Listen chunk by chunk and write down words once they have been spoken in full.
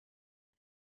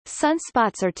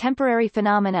Sunspots are temporary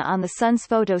phenomena on the Sun's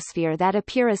photosphere that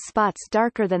appear as spots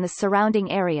darker than the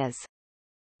surrounding areas.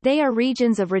 They are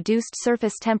regions of reduced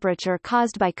surface temperature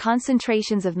caused by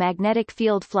concentrations of magnetic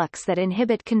field flux that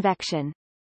inhibit convection.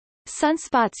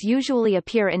 Sunspots usually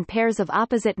appear in pairs of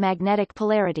opposite magnetic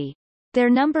polarity. Their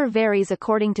number varies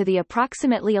according to the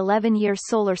approximately 11-year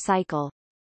solar cycle.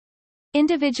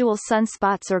 Individual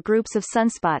sunspots or groups of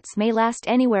sunspots may last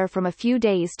anywhere from a few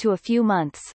days to a few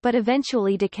months, but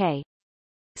eventually decay.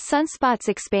 Sunspots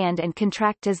expand and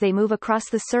contract as they move across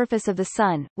the surface of the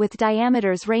Sun, with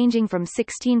diameters ranging from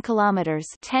 16 kilometers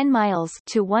 (10 miles)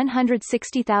 to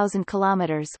 160,000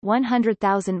 kilometers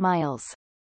 (100,000 miles).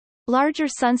 Larger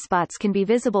sunspots can be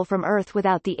visible from Earth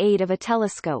without the aid of a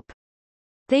telescope.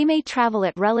 They may travel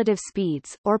at relative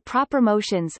speeds, or proper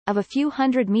motions, of a few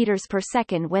hundred meters per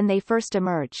second when they first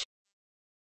emerge.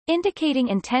 Indicating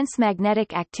intense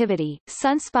magnetic activity,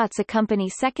 sunspots accompany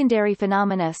secondary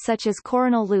phenomena such as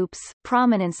coronal loops,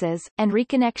 prominences, and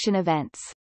reconnection events.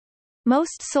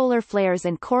 Most solar flares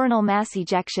and coronal mass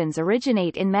ejections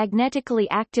originate in magnetically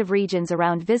active regions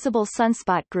around visible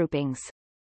sunspot groupings.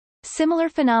 Similar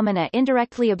phenomena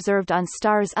indirectly observed on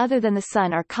stars other than the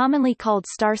Sun are commonly called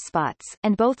starspots,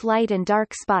 and both light and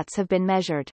dark spots have been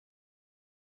measured.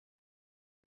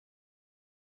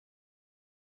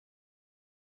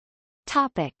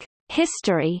 Topic: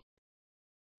 History.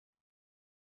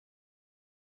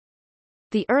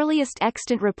 The earliest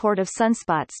extant report of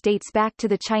sunspots dates back to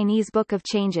the Chinese Book of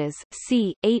Changes,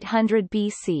 c. 800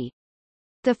 BC.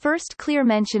 The first clear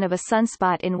mention of a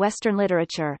sunspot in Western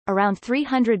literature, around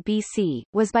 300 BC,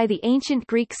 was by the ancient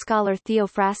Greek scholar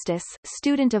Theophrastus,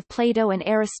 student of Plato and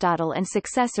Aristotle and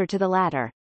successor to the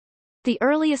latter. The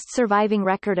earliest surviving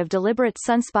record of deliberate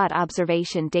sunspot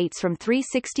observation dates from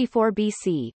 364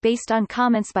 BC, based on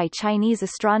comments by Chinese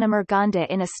astronomer Ganda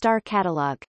in a star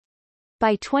catalogue.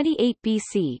 By 28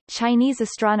 BC, Chinese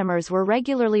astronomers were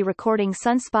regularly recording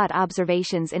sunspot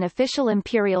observations in official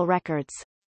imperial records.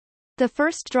 The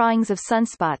first drawings of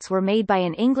sunspots were made by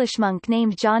an English monk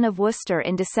named John of Worcester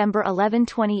in December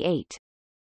 1128.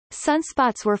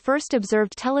 Sunspots were first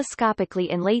observed telescopically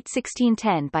in late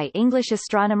 1610 by English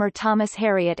astronomer Thomas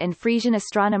Harriot and Frisian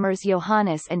astronomers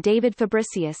Johannes and David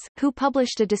Fabricius, who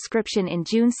published a description in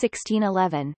June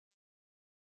 1611.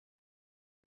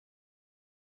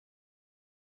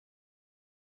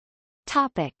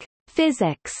 Topic: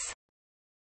 Physics.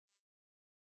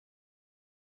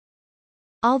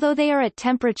 Although they are at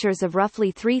temperatures of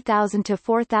roughly 3000 to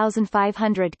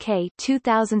 4500 K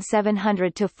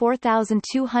 (2700 to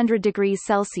 4200 degrees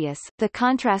Celsius), the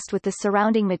contrast with the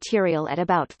surrounding material at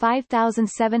about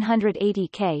 5780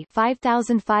 K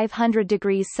 (5500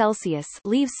 degrees Celsius)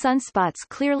 leaves sunspots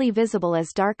clearly visible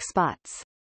as dark spots.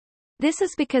 This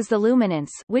is because the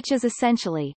luminance, which is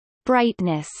essentially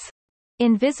brightness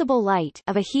in visible light,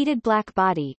 of a heated black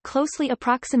body closely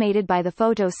approximated by the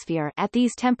photosphere at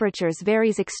these temperatures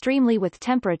varies extremely with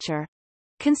temperature,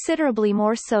 considerably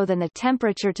more so than the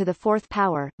temperature to the fourth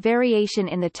power, variation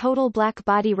in the total black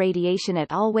body radiation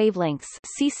at all wavelengths,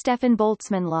 see Stefan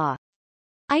Boltzmann law.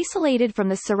 Isolated from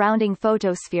the surrounding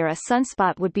photosphere, a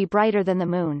sunspot would be brighter than the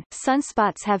Moon.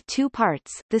 Sunspots have two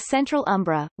parts, the central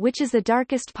umbra, which is the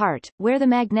darkest part, where the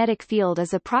magnetic field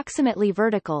is approximately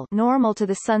vertical normal to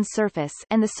the Sun's surface,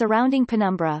 and the surrounding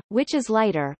penumbra, which is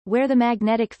lighter, where the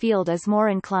magnetic field is more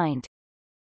inclined.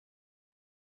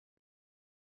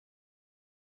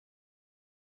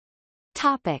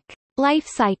 Topic: Life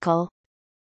cycle.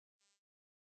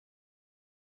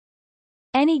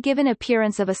 Any given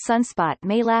appearance of a sunspot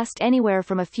may last anywhere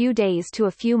from a few days to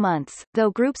a few months, though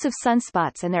groups of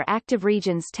sunspots and their active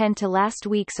regions tend to last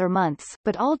weeks or months,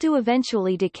 but all do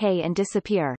eventually decay and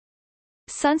disappear.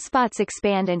 Sunspots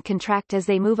expand and contract as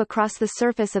they move across the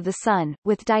surface of the Sun,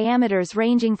 with diameters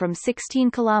ranging from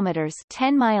 16 kilometers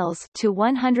 (10 miles) to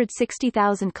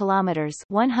 160,000 kilometers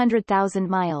 (100,000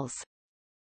 miles).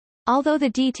 Although the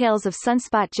details of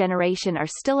sunspot generation are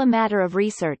still a matter of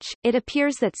research, it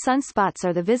appears that sunspots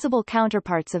are the visible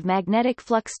counterparts of magnetic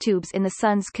flux tubes in the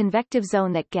Sun's convective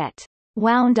zone that get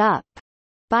wound up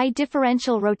by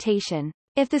differential rotation.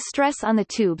 If the stress on the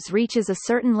tubes reaches a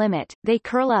certain limit, they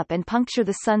curl up and puncture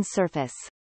the Sun's surface.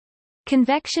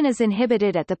 Convection is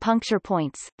inhibited at the puncture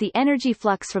points, the energy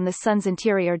flux from the Sun's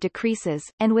interior decreases,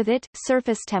 and with it,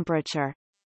 surface temperature.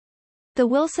 The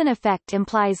Wilson effect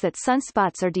implies that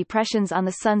sunspots are depressions on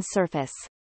the Sun's surface.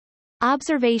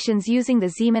 Observations using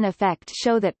the Zeeman effect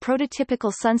show that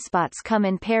prototypical sunspots come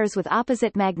in pairs with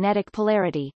opposite magnetic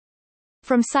polarity.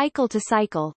 From cycle to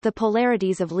cycle, the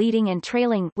polarities of leading and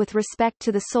trailing with respect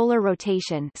to the solar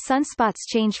rotation, sunspots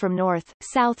change from north,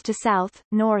 south to south,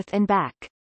 north and back.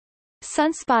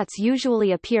 Sunspots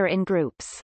usually appear in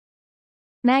groups.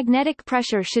 Magnetic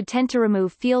pressure should tend to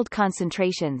remove field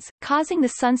concentrations, causing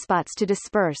the sunspots to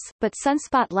disperse, but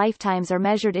sunspot lifetimes are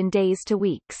measured in days to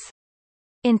weeks.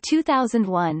 In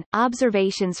 2001,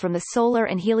 observations from the Solar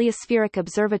and Heliospheric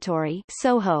Observatory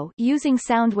 (SOHO) using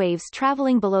sound waves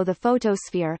traveling below the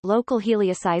photosphere, local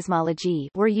helioseismology,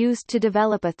 were used to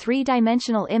develop a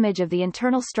three-dimensional image of the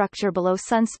internal structure below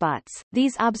sunspots.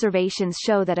 These observations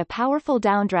show that a powerful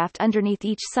downdraft underneath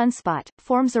each sunspot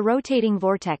forms a rotating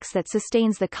vortex that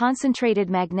sustains the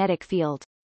concentrated magnetic field.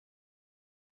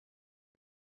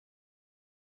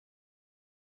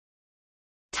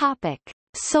 Topic: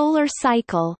 Solar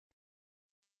cycle.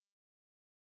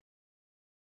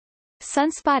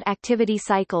 Sunspot activity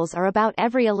cycles are about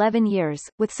every 11 years,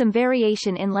 with some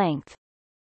variation in length.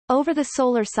 Over the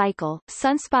solar cycle,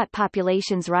 sunspot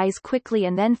populations rise quickly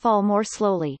and then fall more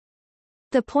slowly.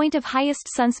 The point of highest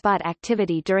sunspot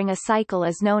activity during a cycle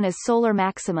is known as solar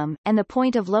maximum, and the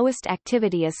point of lowest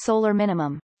activity is solar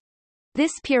minimum.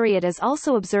 This period is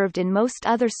also observed in most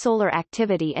other solar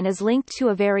activity and is linked to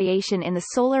a variation in the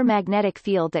solar magnetic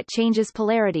field that changes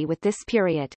polarity with this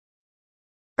period.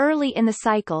 Early in the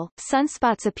cycle,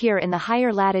 sunspots appear in the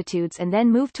higher latitudes and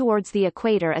then move towards the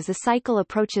equator as the cycle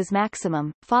approaches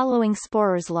maximum, following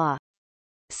Sporer's law.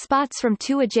 Spots from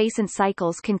two adjacent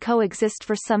cycles can coexist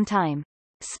for some time.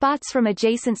 Spots from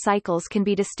adjacent cycles can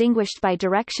be distinguished by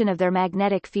direction of their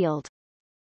magnetic field.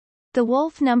 The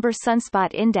Wolf number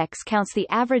sunspot index counts the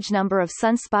average number of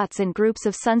sunspots and groups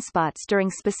of sunspots during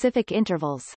specific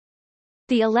intervals.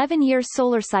 The 11-year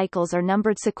solar cycles are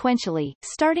numbered sequentially,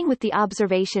 starting with the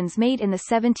observations made in the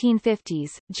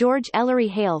 1750s. George Ellery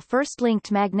Hale first linked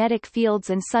magnetic fields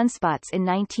and sunspots in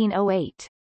 1908.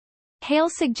 Hale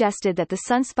suggested that the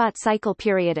sunspot cycle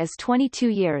period is 22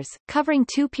 years, covering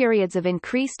two periods of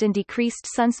increased and decreased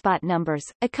sunspot numbers,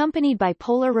 accompanied by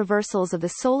polar reversals of the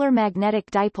solar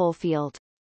magnetic dipole field.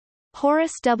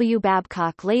 Horace W.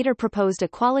 Babcock later proposed a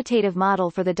qualitative model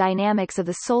for the dynamics of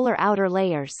the solar outer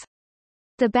layers.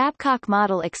 The Babcock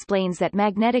model explains that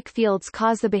magnetic fields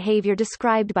cause the behavior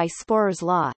described by Sporer's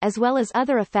law, as well as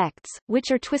other effects, which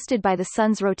are twisted by the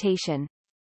sun's rotation.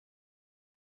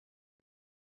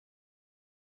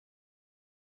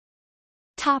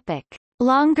 Topic: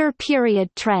 Longer period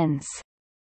trends.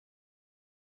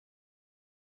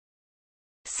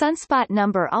 Sunspot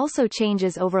number also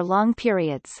changes over long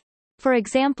periods. For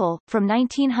example, from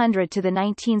 1900 to the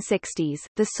 1960s,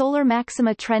 the solar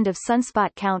maxima trend of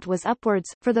sunspot count was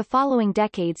upwards. For the following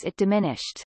decades it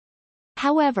diminished.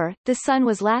 However, the Sun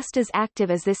was last as active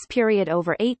as this period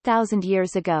over 8,000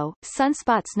 years ago.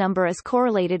 Sunspots number is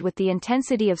correlated with the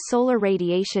intensity of solar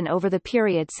radiation over the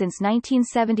period since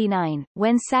 1979,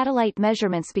 when satellite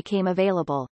measurements became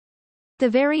available. The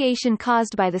variation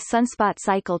caused by the sunspot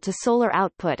cycle to solar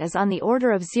output is on the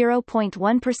order of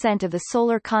 0.1% of the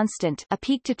solar constant, a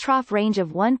peak-to-trough range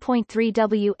of 1.3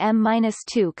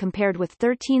 Wm-2 compared with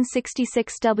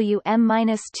 1366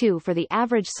 Wm-2 for the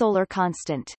average solar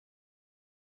constant.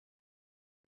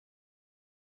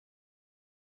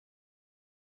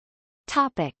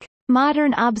 Topic: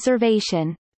 Modern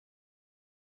observation.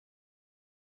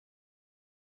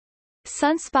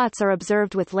 Sunspots are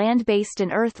observed with land-based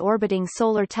and Earth-orbiting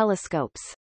solar telescopes.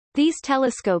 These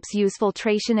telescopes use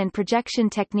filtration and projection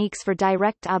techniques for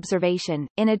direct observation,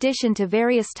 in addition to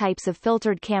various types of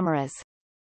filtered cameras.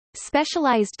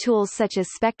 Specialized tools such as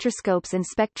spectroscopes and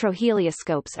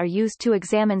spectrohelioscopes are used to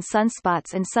examine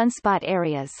sunspots and sunspot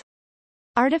areas.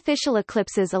 Artificial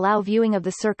eclipses allow viewing of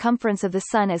the circumference of the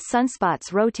Sun as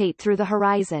sunspots rotate through the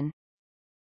horizon.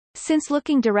 Since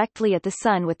looking directly at the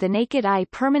Sun with the naked eye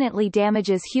permanently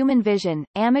damages human vision,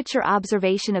 amateur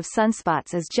observation of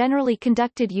sunspots is generally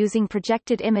conducted using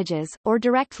projected images, or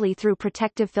directly through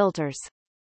protective filters.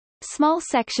 Small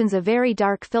sections of very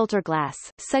dark filter glass,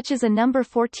 such as a number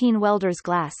 14 welder's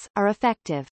glass, are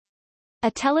effective. A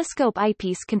telescope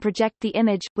eyepiece can project the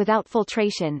image, without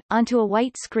filtration, onto a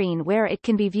white screen where it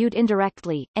can be viewed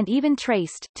indirectly, and even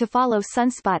traced, to follow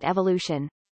sunspot evolution.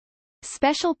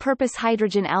 Special-purpose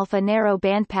hydrogen alpha narrow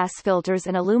bandpass filters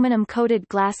and aluminum-coated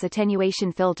glass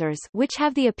attenuation filters, which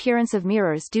have the appearance of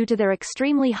mirrors due to their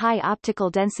extremely high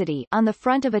optical density, on the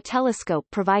front of a telescope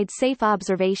provide safe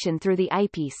observation through the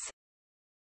eyepiece.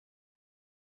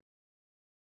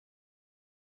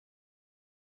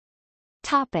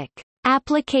 Topic: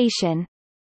 Application.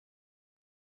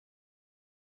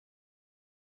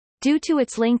 Due to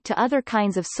its link to other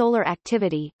kinds of solar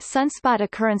activity, sunspot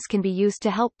occurrence can be used to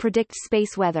help predict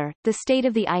space weather, the state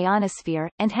of the ionosphere,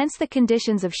 and hence the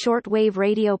conditions of short-wave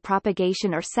radio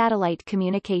propagation or satellite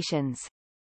communications.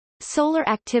 Solar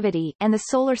activity and the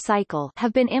solar cycle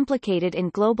have been implicated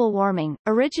in global warming.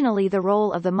 Originally, the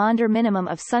role of the Maunder minimum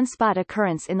of sunspot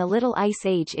occurrence in the Little Ice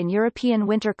Age in European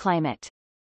winter climate.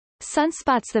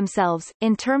 Sunspots themselves,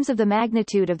 in terms of the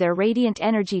magnitude of their radiant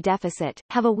energy deficit,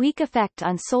 have a weak effect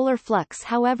on solar flux.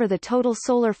 However, the total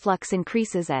solar flux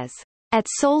increases as at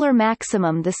solar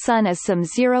maximum the Sun is some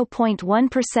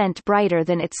 0.1% brighter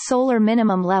than its solar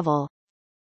minimum level.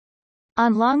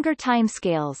 On longer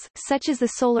timescales, such as the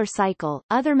solar cycle,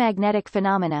 other magnetic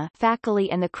phenomena faculae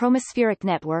and the chromospheric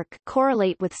network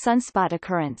correlate with sunspot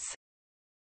occurrence.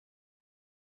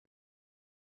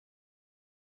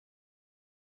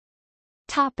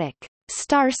 Topic: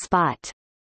 Starspot.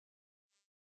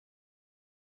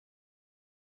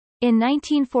 In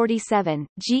 1947,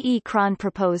 G. E. Cron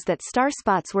proposed that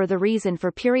starspots were the reason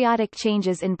for periodic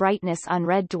changes in brightness on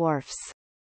red dwarfs.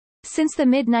 Since the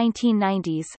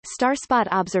mid-1990s, starspot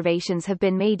observations have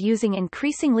been made using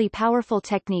increasingly powerful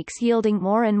techniques yielding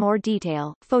more and more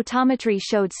detail. Photometry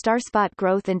showed starspot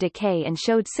growth and decay and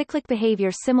showed cyclic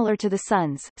behavior similar to the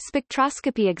Sun's.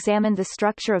 Spectroscopy examined the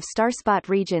structure of starspot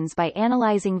regions by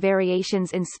analyzing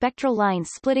variations in spectral line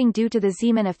splitting due to the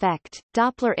Zeeman effect.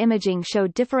 Doppler imaging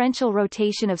showed differential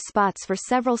rotation of spots for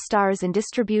several stars in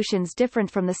distributions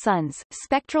different from the Sun's.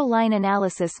 Spectral line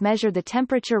analysis measured the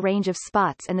temperature range of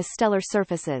spots and the stellar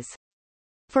surfaces.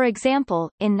 For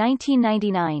example, in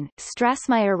 1999,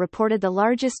 Strassmayer reported the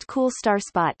largest cool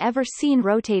starspot ever seen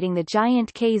rotating the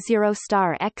giant K0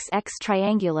 star XX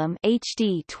Triangulum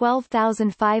HD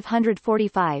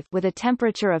 12545 with a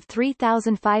temperature of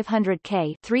 3500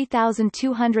 K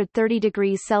 3230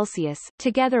 degrees Celsius,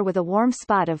 together with a warm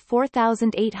spot of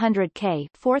 4800 K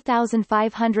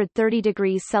 4530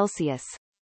 degrees Celsius.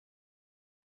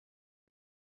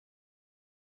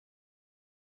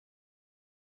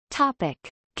 Topic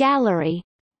Gallery.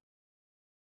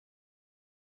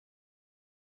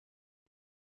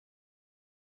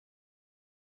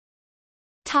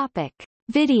 Topic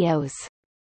Videos.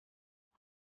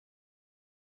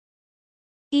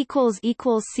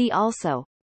 See also